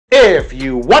If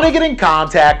you want to get in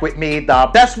contact with me,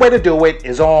 the best way to do it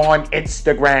is on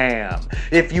Instagram.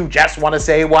 If you just want to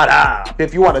say what up,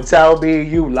 if you want to tell me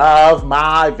you love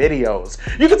my videos,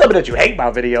 you can tell me that you hate my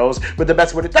videos, but the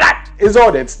best way to do that is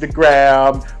on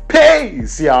Instagram.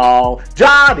 Peace, y'all.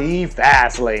 Johnny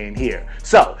Fastlane here.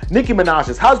 So, Nicki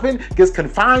Minaj's husband gets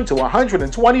confined to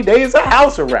 120 days of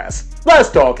house arrest. Let's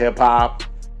talk hip-hop.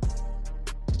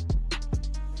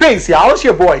 Peace, y'all. It's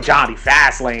your boy Johnny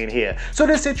Fastlane here. So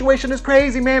this situation is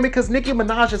crazy, man, because Nicki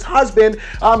Minaj's husband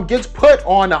gets put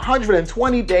on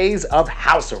 120 days of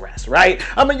house arrest, right?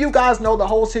 I mean, you guys know the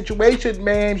whole situation,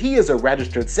 man. He is a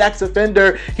registered sex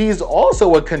offender. He's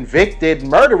also a convicted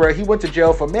murderer. He went to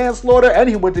jail for manslaughter and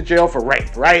he went to jail for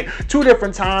rape, right? 2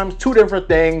 different times, 2 different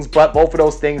things, but both of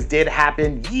those things did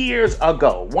happen years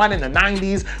ago. One in the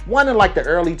 90s, one in like the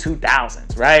early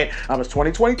 2000s, right? It's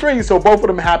 2023, so both of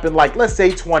them happened like, let's say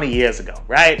 20 years ago,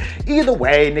 right? Either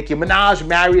way, Nicki Minaj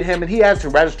married him and he had to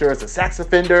register as a sex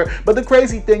offender. But the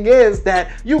crazy thing is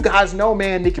that you guys know,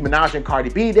 man, Nicki Minaj and Cardi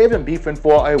B, they've been beefing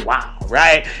for a while,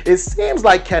 right? It seems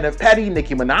like Kenneth Petty,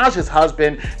 Nicki Minaj's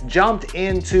husband, jumped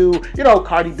into,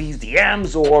 Cardi B's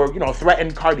DMs or,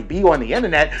 threatened Cardi B on the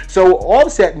internet. So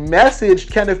Offset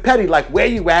messaged Kenneth Petty like, where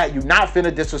you at? You not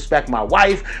finna disrespect my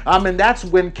wife. And that's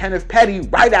when Kenneth Petty,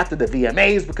 right after the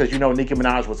VMAs, because Nicki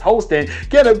Minaj was hosting,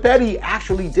 Kenneth Petty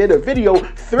actually did a video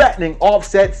threatening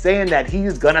Offset, saying that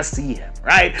he's gonna see him,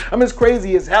 right? It's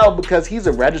crazy as hell because he's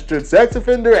a registered sex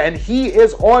offender and he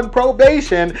is on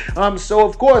probation. So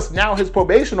of course now his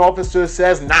probation officer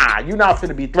says, nah, you're not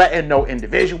finna be threatening no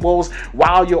individuals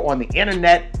while you're on the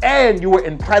internet and you were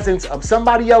in presence of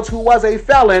somebody else who was a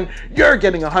felon. You're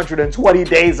getting 120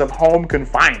 days of home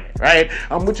confinement, right?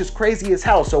 Which is crazy as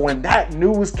hell. So when that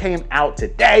news came out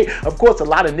today, of course a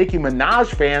lot of Nicki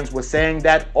Minaj fans were saying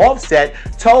that Offset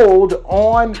told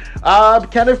on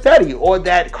Kenneth Petty, or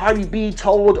that Cardi B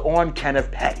told on Kenneth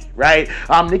Petty, right?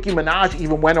 Nicki Minaj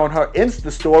even went on her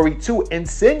Insta story to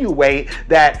insinuate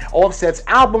that Offset's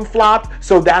album flopped,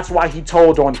 so that's why he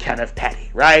told on Kenneth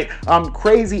Petty, right?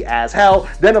 Crazy as hell.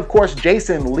 Then of course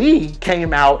Jason Lee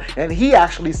came out and he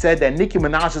actually said that Nicki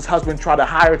Minaj's husband tried to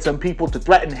hire some people to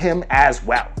threaten him as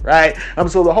well, right?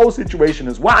 So the whole situation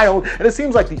is wild, and it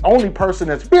seems like the only person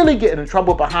that's really getting in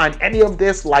trouble behind any of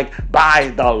this, like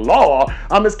by the law,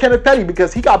 is Kenneth Petty,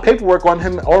 because he got paperwork on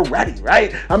him already,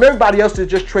 right? Everybody else is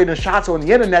just trading shots on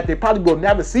the internet. They probably will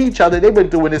never see each other. They've been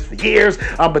doing this for years,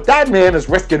 but that man is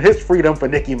risking his freedom for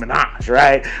Nicki Minaj,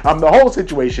 right? The whole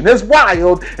situation is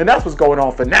wild, and that's what's going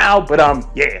on for now. But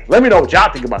yeah, let me know what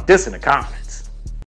y'all think about this in the comments.